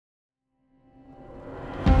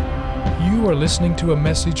You are listening to a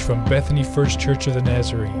message from Bethany First Church of the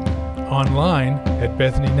Nazarene, online at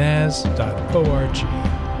bethanynaz.org.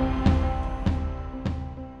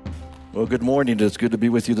 Well, good morning. It's good to be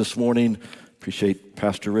with you this morning. Appreciate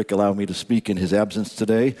Pastor Rick allowing me to speak in his absence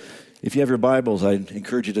today. If you have your Bibles, I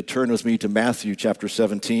encourage you to turn with me to Matthew chapter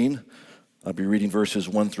 17. I'll be reading verses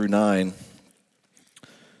 1 through 9.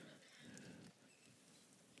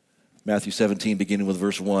 Matthew 17, beginning with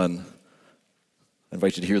verse 1. I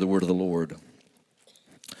invite you to hear the word of the Lord.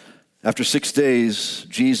 After 6 days,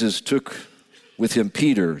 Jesus took with him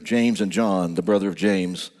Peter, James, and John, the brother of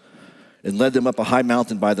James, and led them up a high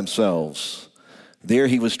mountain by themselves. There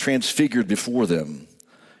he was transfigured before them.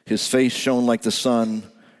 His face shone like the sun,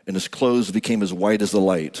 and his clothes became as white as the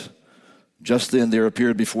light. Just then there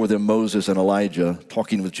appeared before them Moses and Elijah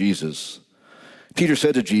talking with Jesus. Peter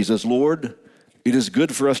said to Jesus, "Lord, it is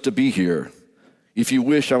good for us to be here. If you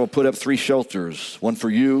wish, I will put up 3 shelters, one for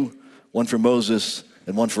you, one for Moses,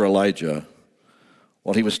 and one for Elijah."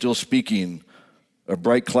 While he was still speaking, a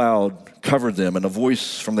bright cloud covered them, and a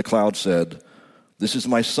voice from the cloud said, "This is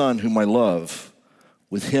my son whom I love.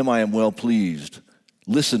 With him I am well pleased.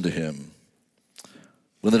 Listen to him."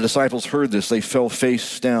 When the disciples heard this, they fell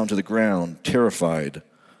face down to the ground, terrified.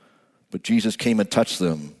 But Jesus came and touched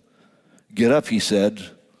them. "Get up," he said.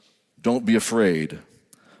 "Don't be afraid."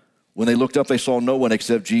 When they looked up, they saw no one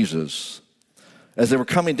except Jesus. As they were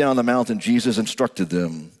coming down the mountain, Jesus instructed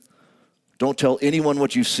them, "Don't tell anyone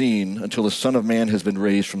what you've seen until the Son of Man has been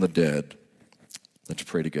raised from the dead." Let's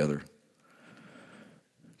pray together.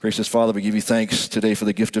 Gracious Father, we give you thanks today for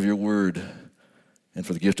the gift of your word and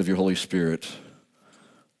for the gift of your Holy Spirit.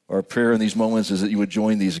 Our prayer in these moments is that you would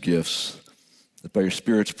join these gifts, that by your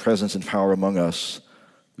Spirit's presence and power among us,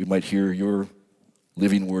 we might hear your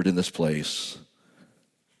living word in this place.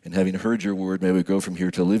 And having heard your word, may we go from here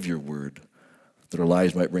to live your word, that our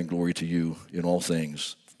lives might bring glory to you in all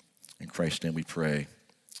things. In Christ's name we pray.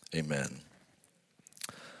 Amen.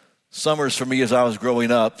 Summers for me as I was growing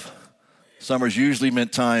up, summers usually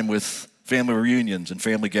meant time with family reunions and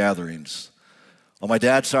family gatherings. On my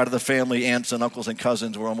dad's side of the family, aunts and uncles and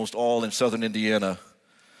cousins were almost all in southern Indiana.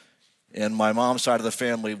 And my mom's side of the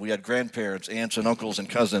family, we had grandparents, aunts and uncles and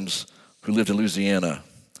cousins who lived in Louisiana.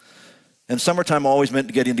 And summertime always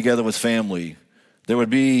meant getting together with family. There would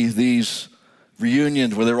be these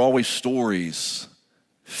reunions where there were always stories,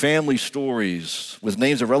 family stories with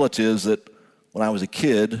names of relatives that when I was a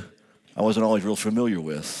kid, I wasn't always real familiar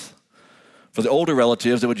with. For the older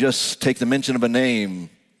relatives, they would just take the mention of a name,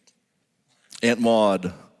 Aunt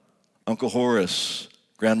Maud, Uncle Horace,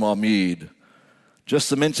 Grandma Meade. Just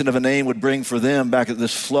the mention of a name would bring for them back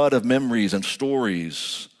this flood of memories and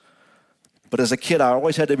stories. But as a kid, I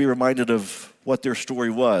always had to be reminded of what their story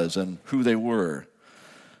was and who they were.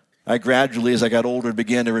 I gradually, as I got older,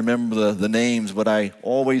 began to remember the names, but I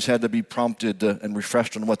always had to be prompted and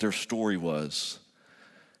refreshed on what their story was.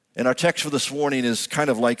 And our text for this morning is kind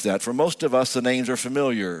of like that. For most of us, the names are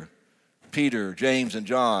familiar. Peter, James, and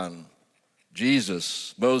John,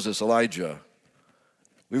 Jesus, Moses, Elijah.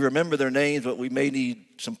 We remember their names, but we may need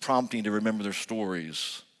some prompting to remember their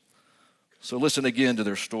stories. So listen again to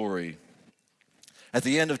their story. At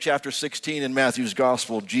the end of chapter 16 in Matthew's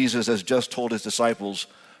gospel, Jesus has just told his disciples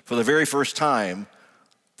for the very first time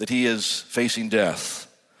that he is facing death.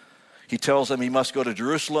 He tells them he must go to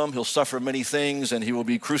Jerusalem, he'll suffer many things, and he will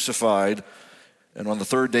be crucified, and on the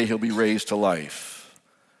 3rd day he'll be raised to life.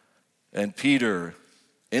 And Peter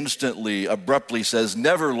instantly, abruptly says,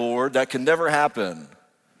 "Never, Lord, that can never happen."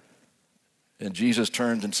 And Jesus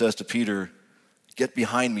turns and says to Peter, "Get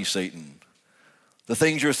behind me, Satan. The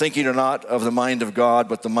things you're thinking are not of the mind of God,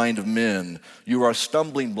 but the mind of men. You are a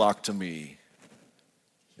stumbling block to me."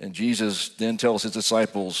 And Jesus then tells his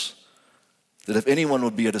disciples that if anyone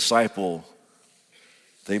would be a disciple,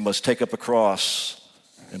 they must take up a cross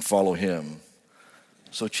and follow him.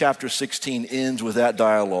 So chapter 16 ends with that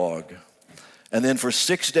dialogue. And then for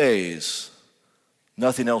 6 days,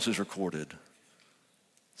 nothing else is recorded.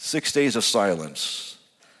 6 days of silence.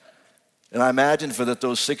 And I imagine for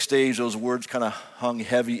those 6 days, those words kind of hung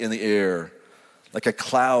heavy in the air, like a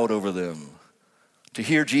cloud over them. To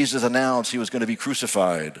hear Jesus announce he was going to be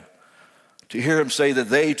crucified. To hear him say that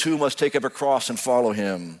they too must take up a cross and follow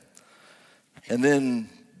him. And then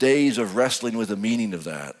days of wrestling with the meaning of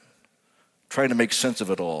that, trying to make sense of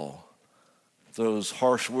it all. Those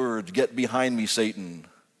harsh words, "Get behind me, Satan."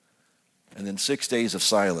 And then 6 days of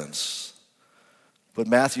silence. But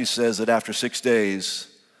Matthew says that after 6 days,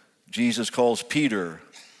 Jesus calls Peter,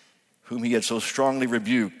 whom he had so strongly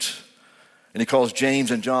rebuked, and he calls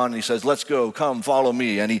James and John, and he says, "Let's go, come, follow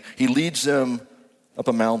me." And he leads them up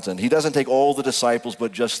a mountain. He doesn't take all the disciples,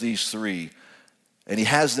 but just these three. And he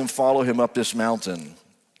has them follow him up this mountain.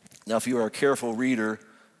 Now, if you are a careful reader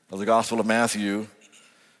of the Gospel of Matthew,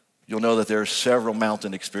 you'll know that there are several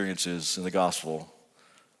mountain experiences in the Gospel.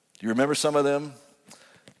 Do you remember some of them?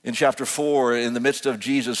 In chapter 4, in the midst of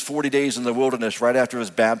Jesus' 40 days in the wilderness, right after his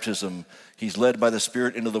baptism, he's led by the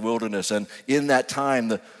Spirit into the wilderness. And in that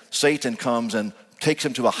time, Satan comes and takes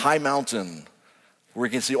him to a high mountain where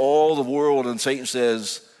he can see all the world. And Satan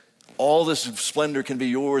says, all this splendor can be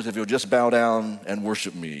yours if you'll just bow down and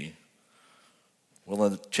worship me. Well,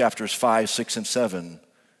 in chapters 5, 6, and 7,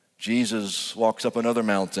 Jesus walks up another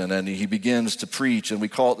mountain and he begins to preach. And we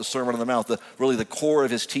call it the Sermon on the Mount, really the core of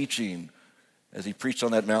his teaching as he preached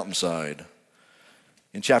on that mountainside.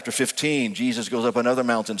 In chapter 15, Jesus goes up another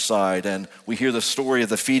mountainside and we hear the story of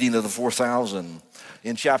the feeding of the 4,000.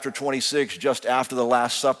 In chapter 26, just after the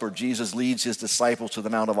Last Supper, Jesus leads his disciples to the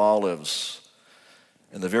Mount of Olives.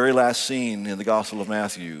 And the very last scene in the Gospel of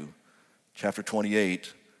Matthew, chapter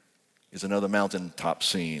 28, is another mountaintop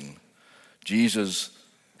scene. Jesus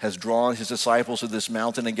has drawn his disciples to this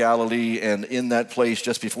mountain in Galilee, and in that place,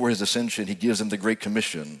 just before his ascension, he gives them the Great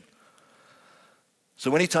Commission.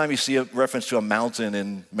 So anytime you see a reference to a mountain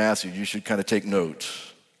in Matthew, you should kind of take note.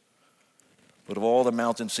 But of all the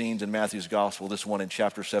mountain scenes in Matthew's Gospel, this one in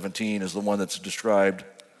chapter 17 is the one that's described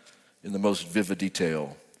in the most vivid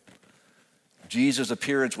detail. Jesus'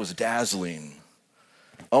 appearance was dazzling,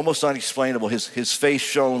 almost unexplainable. His face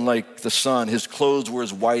shone like the sun. His clothes were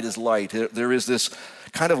as white as light. There is this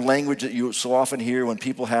kind of language that you so often hear when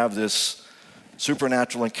people have this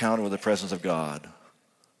supernatural encounter with the presence of God.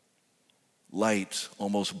 Light,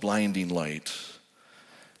 almost blinding light.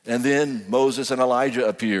 And then Moses and Elijah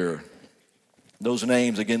appear. Those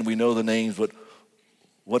names, again, we know the names, but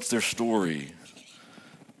what's their story?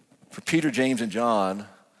 For Peter, James, and John,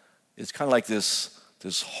 it's kind of like this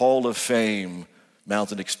Hall of Fame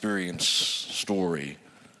mountain experience story.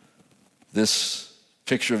 This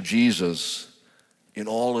picture of Jesus in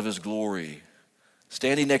all of his glory,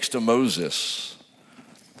 standing next to Moses,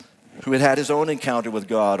 who had his own encounter with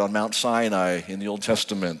God on Mount Sinai in the Old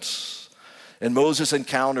Testament. And Moses'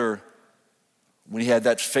 encounter, when he had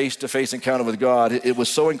that face-to-face encounter with God, it was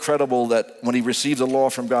so incredible that when he received the law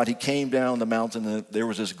from God, he came down the mountain and there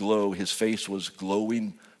was this glow. His face was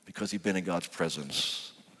glowing because he'd been in God's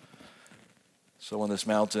presence. So on this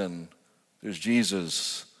mountain, there's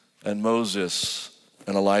Jesus and Moses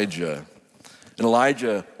and Elijah. And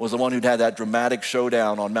Elijah was the one who'd had that dramatic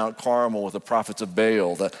showdown on Mount Carmel with the prophets of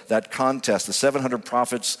Baal, that contest, the 700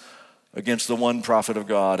 prophets against the one prophet of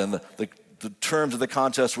God. And the terms of the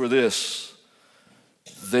contest were this: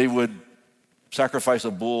 they would sacrifice a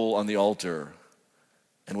bull on the altar,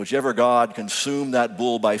 and whichever God consumed that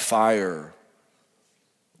bull by fire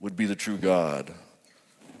would be the true God.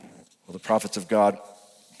 Well, the prophets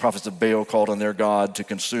of Baal called on their God to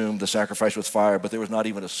consume the sacrifice with fire, but there was not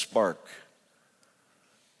even a spark.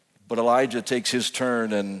 But Elijah takes his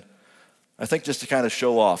turn, and I think just to kind of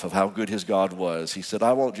show off of how good his God was, he said,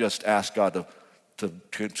 I won't just ask God to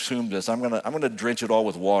consume this. I'm gonna drench it all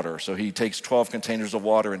with water. So he takes 12 containers of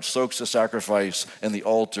water and soaks the sacrifice and the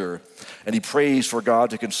altar, and he prays for God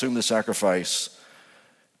to consume the sacrifice.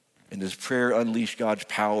 And his prayer unleashed God's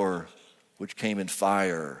power, which came in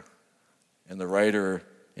fire. And the writer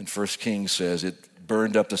in 1 Kings says it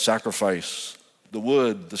burned up the sacrifice, the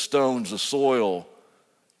wood, the stones, the soil,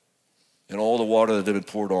 and all the water that had been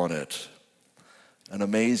poured on it. An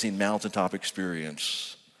amazing mountaintop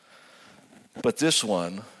experience. But this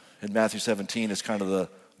one, in Matthew 17, is kind of the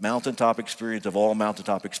mountaintop experience of all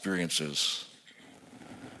mountaintop experiences.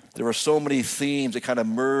 There are so many themes that kind of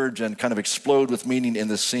merge and kind of explode with meaning in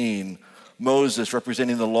the scene. Moses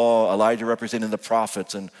representing the law, Elijah representing the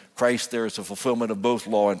prophets, and Christ there is the fulfillment of both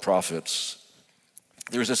law and prophets.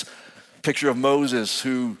 There's this picture of Moses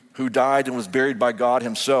who died and was buried by God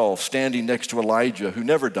himself, standing next to Elijah, who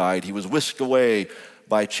never died. He was whisked away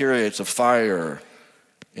by chariots of fire,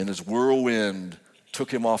 and his whirlwind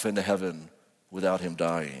took him off into heaven without him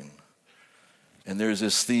dying. And there's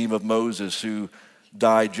this theme of Moses who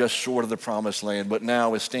died just short of the promised land, but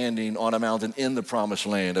now is standing on a mountain in the promised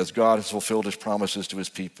land as God has fulfilled his promises to his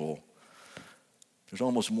people. There's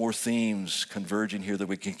almost more themes converging here that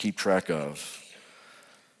we can keep track of.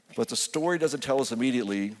 But the story doesn't tell us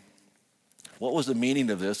immediately what was the meaning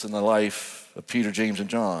of this in the life of Peter, James, and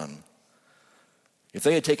John. If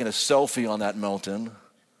they had taken a selfie on that mountain,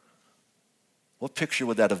 what picture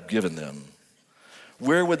would that have given them?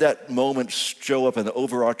 Where would that moment show up in the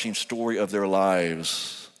overarching story of their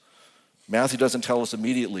lives? Matthew doesn't tell us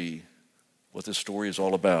immediately what this story is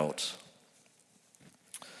all about.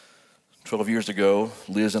 12 years ago,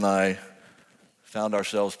 Liz and I found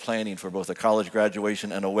ourselves planning for both a college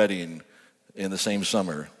graduation and a wedding in the same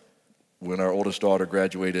summer when our oldest daughter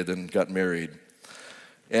graduated and got married.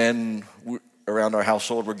 And around our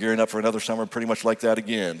household, we're gearing up for another summer pretty much like that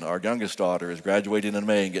again. Our youngest daughter is graduating in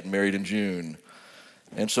May and getting married in June.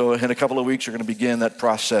 And so in a couple of weeks, we're going to begin that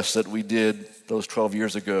process that we did those 12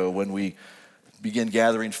 years ago when we began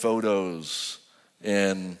gathering photos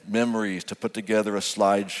and memories to put together a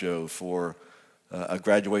slideshow for a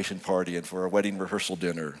graduation party and for a wedding rehearsal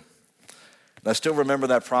dinner. And I still remember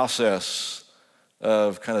that process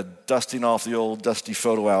of kind of dusting off the old dusty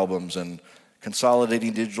photo albums and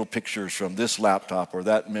consolidating digital pictures from this laptop or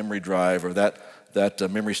that memory drive or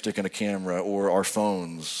that memory stick in a camera or our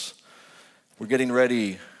phones. We're getting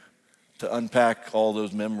ready to unpack all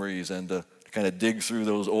those memories and to kind of dig through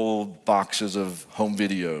those old boxes of home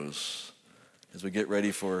videos as we get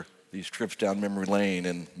ready for these trips down memory lane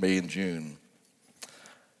in May and June.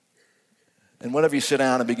 And whenever you sit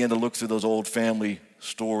down and begin to look through those old family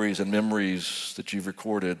stories and memories that you've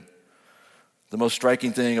recorded, the most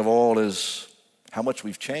striking thing of all is how much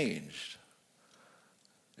we've changed.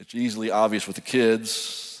 It's easily obvious with the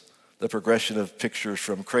kids, the progression of pictures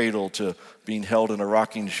from cradle to being held in a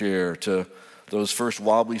rocking chair to those first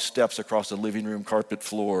wobbly steps across the living room carpet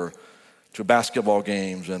floor to basketball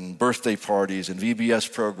games and birthday parties and VBS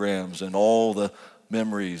programs and all the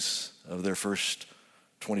memories of their first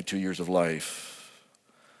 22 years of life.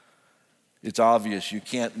 It's obvious you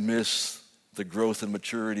can't miss the growth and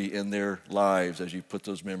maturity in their lives as you put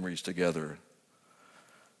those memories together.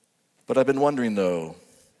 But I've been wondering, though,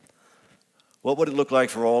 what would it look like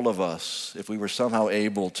for all of us if we were somehow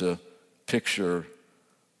able to picture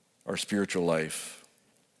our spiritual life?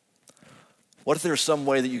 What if there's some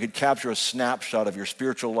way that you could capture a snapshot of your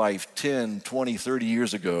spiritual life 10, 20, 30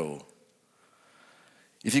 years ago?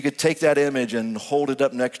 If you could take that image and hold it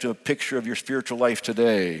up next to a picture of your spiritual life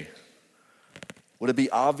today, would it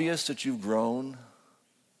be obvious that you've grown,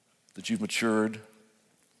 that you've matured?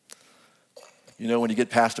 You know, when you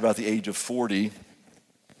get past about the age of 40,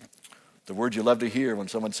 the word you love to hear when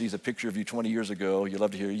someone sees a picture of you 20 years ago, you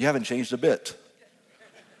love to hear, you haven't changed a bit.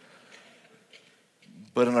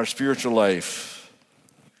 But in our spiritual life,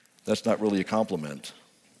 that's not really a compliment.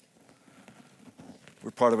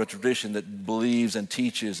 We're part of a tradition that believes and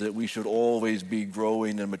teaches that we should always be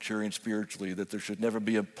growing and maturing spiritually, that there should never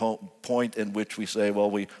be a point in which we say, well,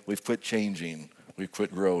 we've quit changing, we've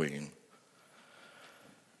quit growing.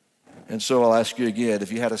 And so I'll ask you again,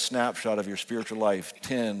 if you had a snapshot of your spiritual life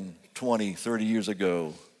 10, 20, 30 years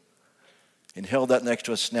ago, and held that next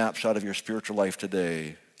to a snapshot of your spiritual life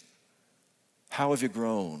today, how have you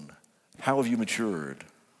grown? How have you matured?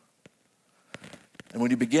 And when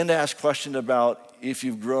you begin to ask questions about if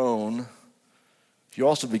you've grown, you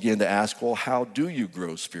also begin to ask, well, how do you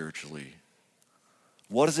grow spiritually?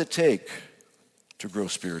 What does it take to grow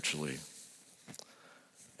spiritually?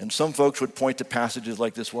 And some folks would point to passages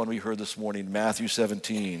like this one we heard this morning, Matthew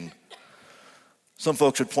 17. Some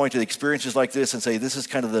folks would point to experiences like this and say, this is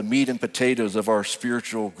kind of the meat and potatoes of our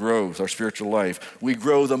spiritual growth, our spiritual life. We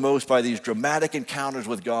grow the most by these dramatic encounters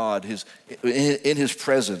with God, in His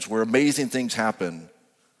presence, where amazing things happen.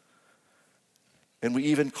 And we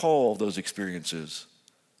even call those experiences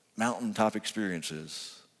mountaintop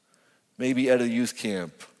experiences. Maybe at a youth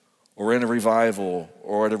camp, or in a revival,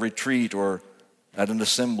 or at a retreat, or at an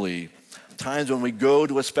assembly. Times when we go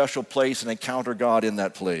to a special place and encounter God in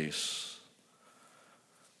that place.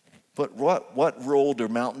 But what role do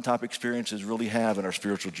mountaintop experiences really have in our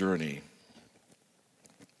spiritual journey?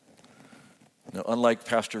 Now, unlike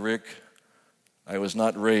Pastor Rick, I was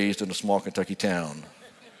not raised in a small Kentucky town.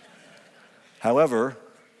 However,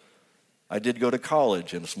 I did go to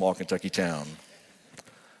college in a small Kentucky town.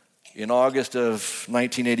 In August of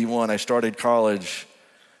 1981, I started college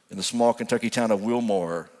in the small Kentucky town of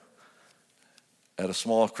Wilmore at a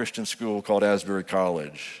small Christian school called Asbury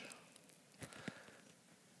College.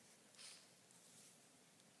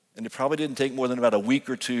 And it probably didn't take more than about a week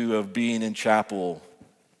or two of being in chapel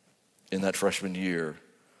in that freshman year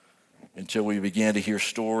until we began to hear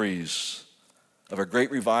stories of a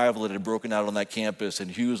great revival that had broken out on that campus in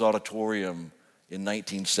Hughes Auditorium in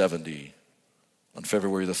 1970 on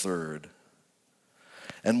February the 3rd.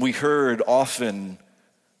 And we heard often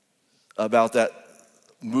about that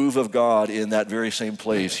move of God in that very same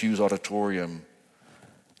place, Hughes Auditorium,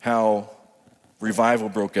 how revival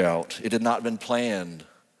broke out. It had not been planned,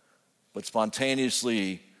 but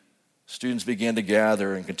spontaneously students began to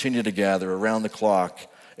gather and continue to gather around the clock,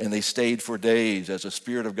 and they stayed for days as the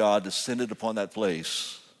Spirit of God descended upon that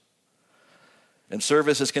place. And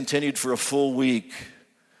service has continued for a full week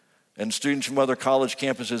and students from other college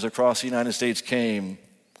campuses across the United States came,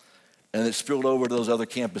 and it spilled over to those other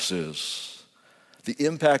campuses. The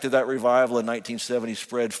impact of that revival in 1970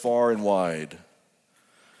 spread far and wide.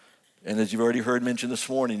 And as you've already heard mentioned this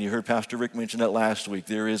morning, you heard Pastor Rick mention that last week,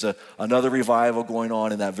 there is another revival going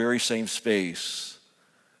on in that very same space.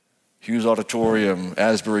 Hughes Auditorium,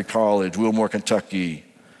 Asbury College, Wilmore, Kentucky.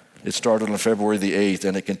 It started on February the 8th,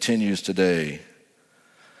 and it continues today.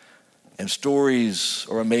 And stories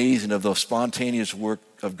are amazing of the spontaneous work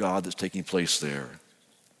of God that's taking place there.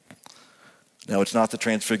 Now, it's not the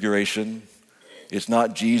Transfiguration. It's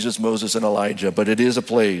not Jesus, Moses, and Elijah, but it is a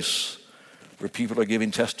place where people are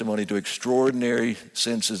giving testimony to extraordinary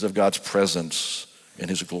senses of God's presence and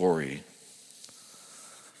his glory.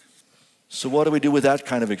 So what do we do with that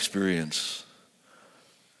kind of experience?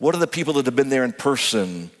 What are the people that have been there in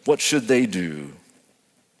person? What should they do?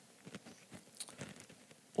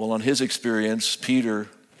 Well, on his experience, Peter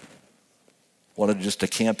wanted just to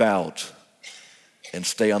camp out and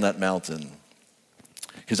stay on that mountain.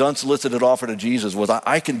 His unsolicited offer to Jesus was,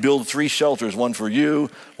 I can build 3 shelters, one for you,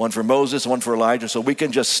 one for Moses, one for Elijah, so we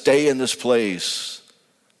can just stay in this place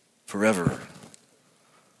forever.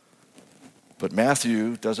 But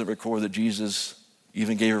Matthew doesn't record that Jesus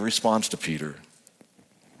even gave a response to Peter.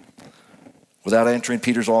 Without answering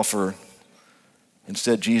Peter's offer,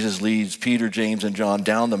 instead Jesus leads Peter, James, and John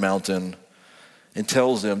down the mountain and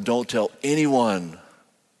tells them, don't tell anyone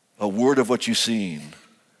a word of what you've seen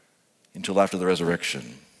until after the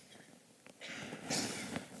resurrection.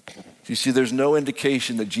 You see, there's no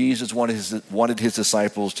indication that Jesus wanted his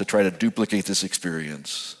disciples to try to duplicate this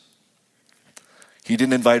experience. He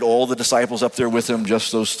didn't invite all the disciples up there with him,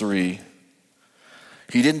 just those 3.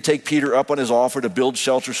 He didn't take Peter up on his offer to build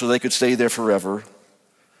shelter so they could stay there forever.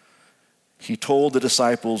 He told the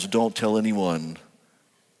disciples, don't tell anyone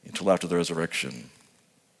until after the resurrection.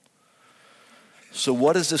 So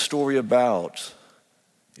what is this story about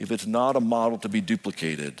if it's not a model to be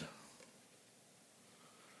duplicated?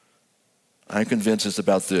 I'm convinced it's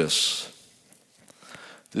about this.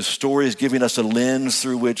 This story is giving us a lens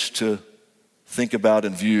through which to think about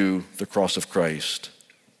and view the cross of Christ.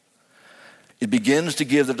 It begins to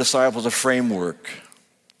give the disciples a framework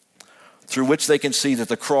through which they can see that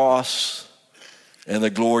the cross and the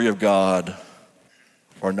glory of God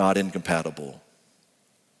are not incompatible.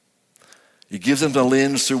 It gives them the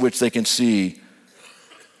lens through which they can see.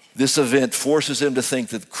 This event forces them to think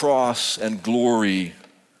that cross and glory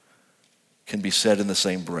can be said in the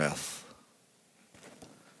same breath.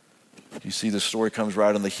 You see, the story comes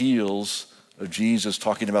right on the heels of Jesus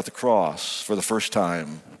talking about the cross for the first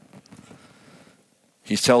time.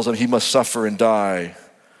 He tells them he must suffer and die,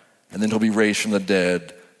 and then he'll be raised from the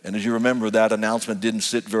dead. And as you remember, that announcement didn't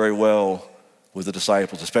sit very well with the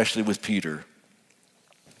disciples, especially with Peter.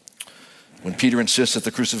 When Peter insists that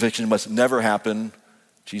the crucifixion must never happen,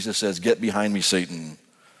 Jesus says, get behind me, Satan.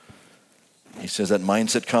 He says that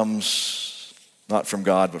mindset comes not from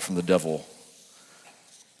God, but from the devil.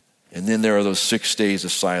 And then there are those 6 days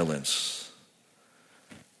of silence.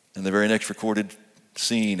 And the very next recorded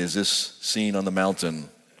scene is this scene on the mountain.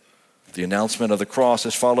 The announcement of the cross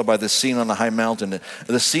is followed by this scene on the high mountain.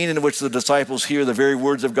 The scene in which the disciples hear the very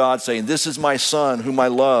words of God saying, this is my son whom I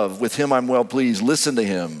love. With him I'm well pleased. Listen to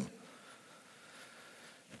him.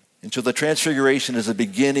 And so the transfiguration is the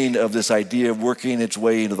beginning of this idea of working its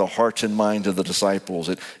way into the hearts and minds of the disciples.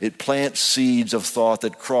 It plants seeds of thought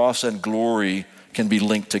that cross and glory can be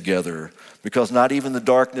linked together, because not even the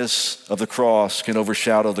darkness of the cross can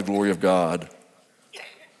overshadow the glory of God.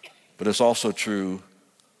 But it's also true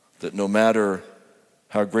that no matter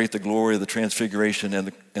how great the glory of the transfiguration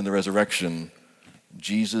and the resurrection,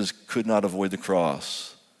 Jesus could not avoid the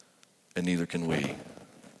cross, and neither can we.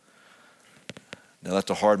 Now,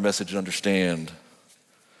 that's a hard message to understand.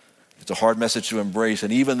 It's a hard message to embrace.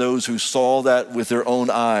 And even those who saw that with their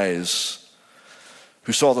own eyes,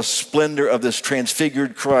 who saw the splendor of this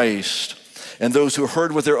transfigured Christ, and those who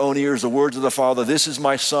heard with their own ears the words of the Father, this is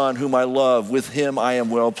my Son whom I love, with him I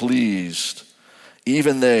am well pleased,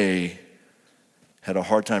 even they had a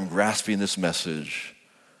hard time grasping this message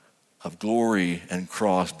of glory and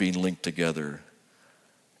cross being linked together.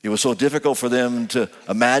 It was so difficult for them to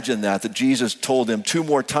imagine that Jesus told them 2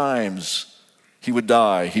 more times he would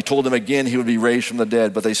die. He told them again he would be raised from the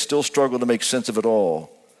dead, but they still struggled to make sense of it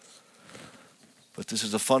all. But this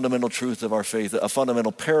is a fundamental truth of our faith, a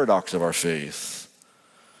fundamental paradox of our faith.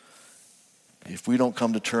 If we don't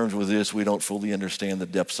come to terms with this, we don't fully understand the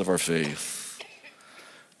depths of our faith.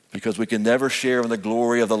 Because we can never share in the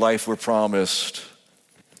glory of the life we're promised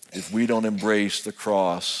if we don't embrace the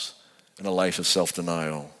cross and a life of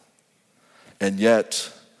self-denial. And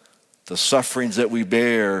yet, the sufferings that we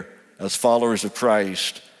bear as followers of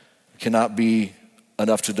Christ cannot be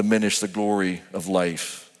enough to diminish the glory of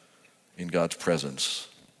life in God's presence.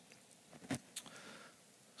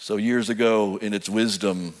 So years ago, in its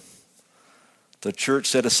wisdom, the church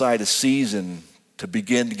set aside a season to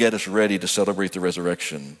begin to get us ready to celebrate the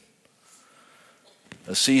resurrection.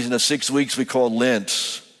 A season of 6 weeks we call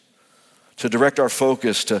Lent, to direct our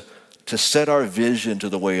focus, to set our vision to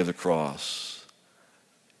the way of the cross.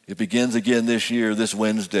 It begins again this year, this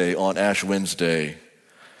Wednesday, on Ash Wednesday,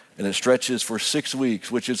 and it stretches for 6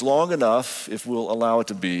 weeks, which is long enough, if we'll allow it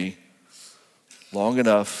to be, long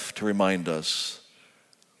enough to remind us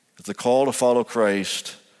that the call to follow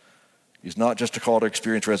Christ is not just a call to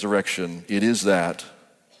experience resurrection. It is that.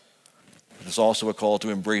 It is also a call to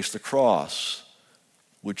embrace the cross,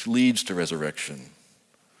 which leads to resurrection.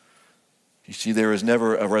 You see, there is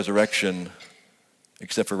never a resurrection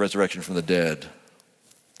except for resurrection from the dead.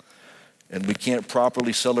 And we can't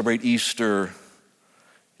properly celebrate Easter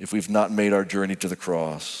if we've not made our journey to the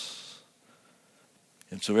cross.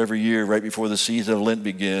 And so every year, right before the season of Lent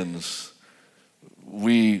begins,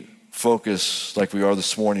 we focus, like we are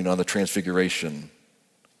this morning, on the Transfiguration,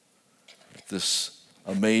 this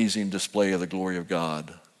amazing display of the glory of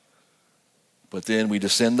God. But then we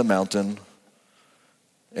descend the mountain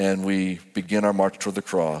and we begin our march toward the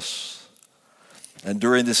cross. And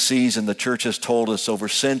during this season, the church has told us over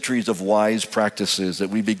centuries of wise practices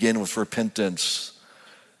that we begin with repentance,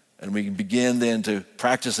 and we begin then to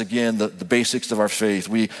practice again the basics of our faith.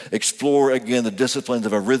 We explore again the disciplines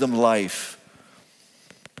of a rhythm life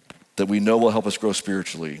that we know will help us grow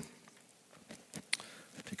spiritually.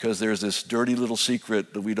 Because there's this dirty little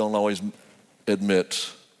secret that we don't always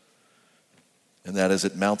admit, and that is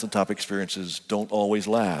that mountaintop experiences don't always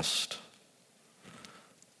last.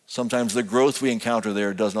 Sometimes the growth we encounter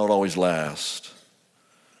there does not always last.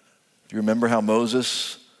 Do you remember how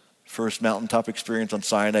Moses' first mountaintop experience on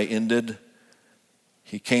Sinai ended?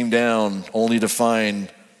 He came down only to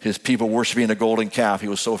find his people worshiping a golden calf. He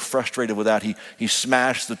was so frustrated with that, he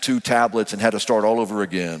smashed the 2 tablets and had to start all over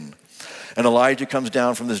again. And Elijah comes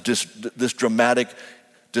down from this dramatic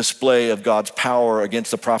display of God's power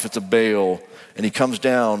against the prophets of Baal. And he comes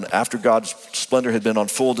down after God's splendor had been on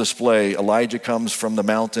full display. Elijah comes from the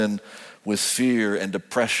mountain with fear and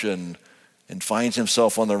depression and finds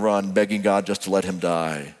himself on the run, begging God just to let him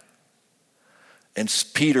die. And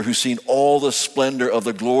Peter, who's seen all the splendor of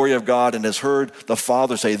the glory of God and has heard the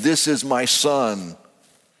Father say, "This is my Son."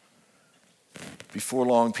 Before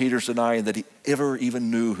long, Peter's denying that he ever even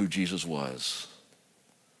knew who Jesus was.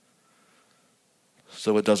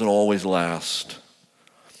 So it doesn't always last.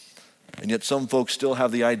 And yet some folks still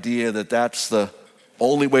have the idea that that's the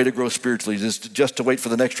only way to grow spiritually, is just to wait for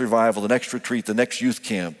the next revival, the next retreat, the next youth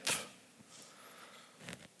camp.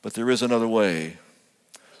 But there is another way.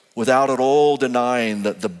 Without at all denying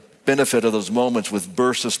the benefit of those moments with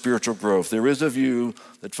bursts of spiritual growth, there is a view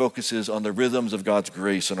that focuses on the rhythms of God's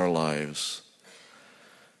grace in our lives.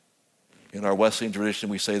 In our Wesleyan tradition,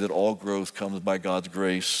 we say that all growth comes by God's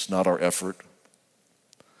grace, not our effort.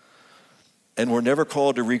 And we're never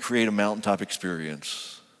called to recreate a mountaintop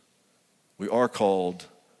experience. We are called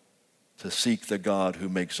to seek the God who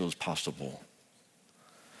makes those possible.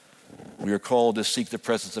 We are called to seek the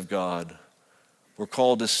presence of God. We're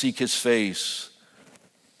called to seek his face.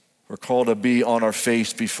 We're called to be on our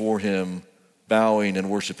face before him, bowing and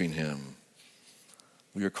worshiping him.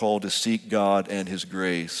 We are called to seek God and his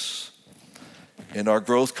grace. And our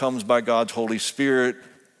growth comes by God's Holy Spirit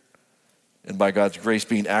and by God's grace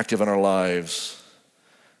being active in our lives.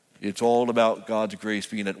 It's all about God's grace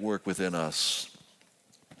being at work within us.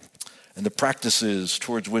 And the practices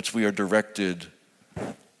towards which we are directed,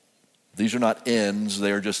 these are not ends,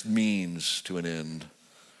 they are just means to an end.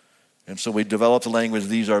 And so we developed the language,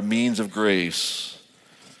 these are means of grace.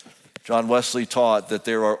 John Wesley taught that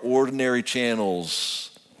there are ordinary channels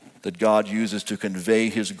that God uses to convey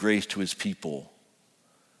his grace to his people.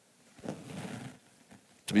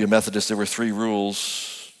 To be a Methodist, there were 3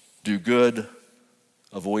 rules: do good,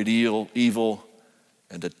 avoid evil,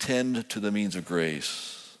 and attend to the means of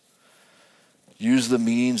grace. Use the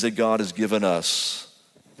means that God has given us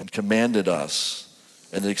and commanded us,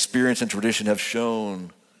 and the experience and tradition have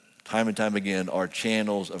shown time and time again are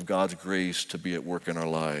channels of God's grace to be at work in our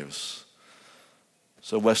lives.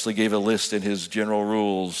 So Wesley gave a list in his general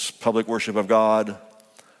rules: public worship of God,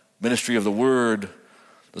 ministry of the word,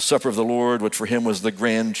 the supper of the Lord, which for him was the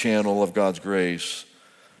grand channel of God's grace,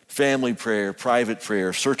 family prayer, private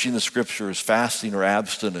prayer, searching the scriptures, fasting or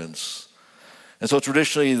abstinence. And so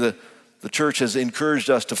traditionally the church has encouraged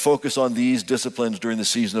us to focus on these disciplines during the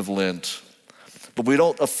season of Lent. But we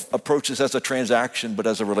don't approach this as a transaction, but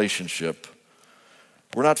as a relationship.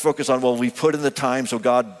 We're not focused on, well, we put in the time so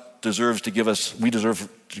God deserves to give us, we deserve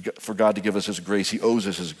for God to give us his grace. He owes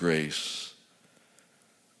us his grace.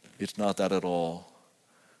 It's not that at all.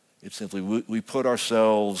 It's simply we put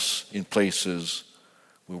ourselves in places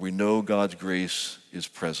where we know God's grace is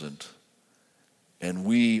present, and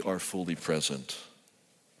we are fully present.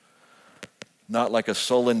 Not like a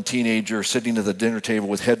sullen teenager sitting at the dinner table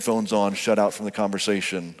with headphones on, shut out from the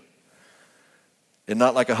conversation. And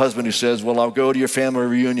not like a husband who says, well, I'll go to your family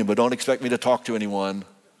reunion, but don't expect me to talk to anyone.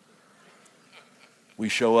 We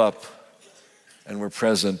show up and we're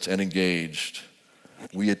present and engaged.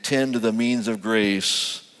 We attend to the means of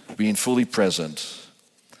grace, being fully present.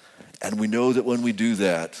 And we know that when we do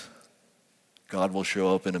that, God will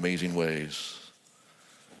show up in amazing ways.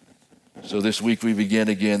 So this week we begin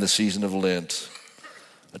again the season of Lent,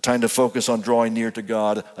 a time to focus on drawing near to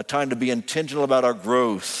God, a time to be intentional about our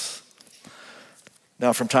growth.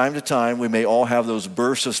 Now, from time to time, we may all have those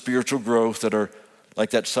bursts of spiritual growth that are like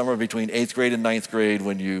that summer between 8th grade and 9th grade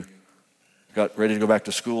when you got ready to go back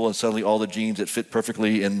to school and suddenly all the jeans that fit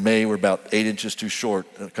perfectly in May were about 8 inches too short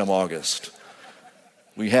come August.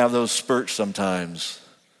 We have those spurts sometimes,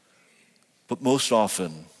 but most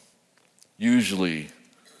often, usually,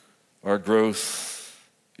 our growth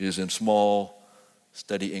is in small,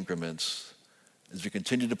 steady increments as we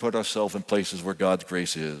continue to put ourselves in places where God's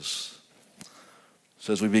grace is.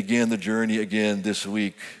 So as we begin the journey again this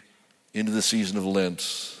week into the season of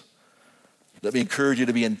Lent, let me encourage you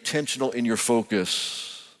to be intentional in your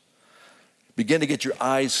focus. Begin to get your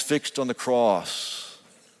eyes fixed on the cross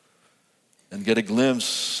and get a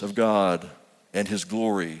glimpse of God and his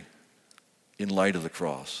glory in light of the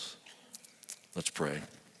cross. Let's pray.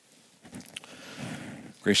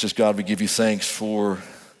 Gracious God, we give you thanks for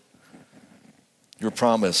your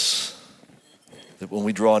promise that when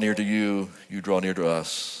we draw near to you, you draw near to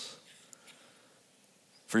us.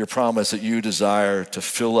 For your promise that you desire to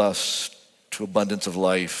fill us to abundance of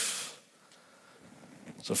life.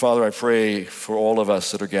 So Father, I pray for all of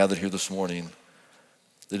us that are gathered here this morning,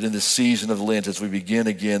 that in this season of Lent, as we begin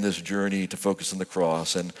again this journey to focus on the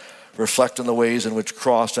cross and reflect on the ways in which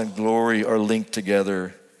cross and glory are linked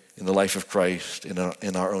together in the life of Christ, in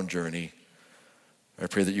our own journey. I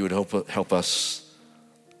pray that you would help us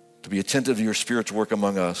to be attentive to your Spirit's work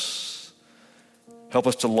among us. Help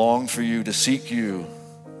us to long for you, to seek you,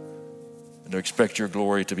 and to expect your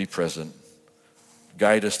glory to be present.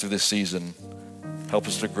 Guide us through this season. Help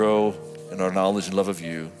us to grow in our knowledge and love of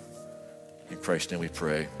you. In Christ's name we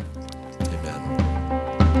pray. Amen.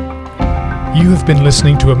 You have been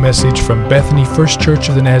listening to a message from Bethany First Church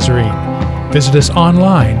of the Nazarene. Visit us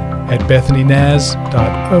online at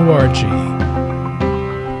bethanynaz.org.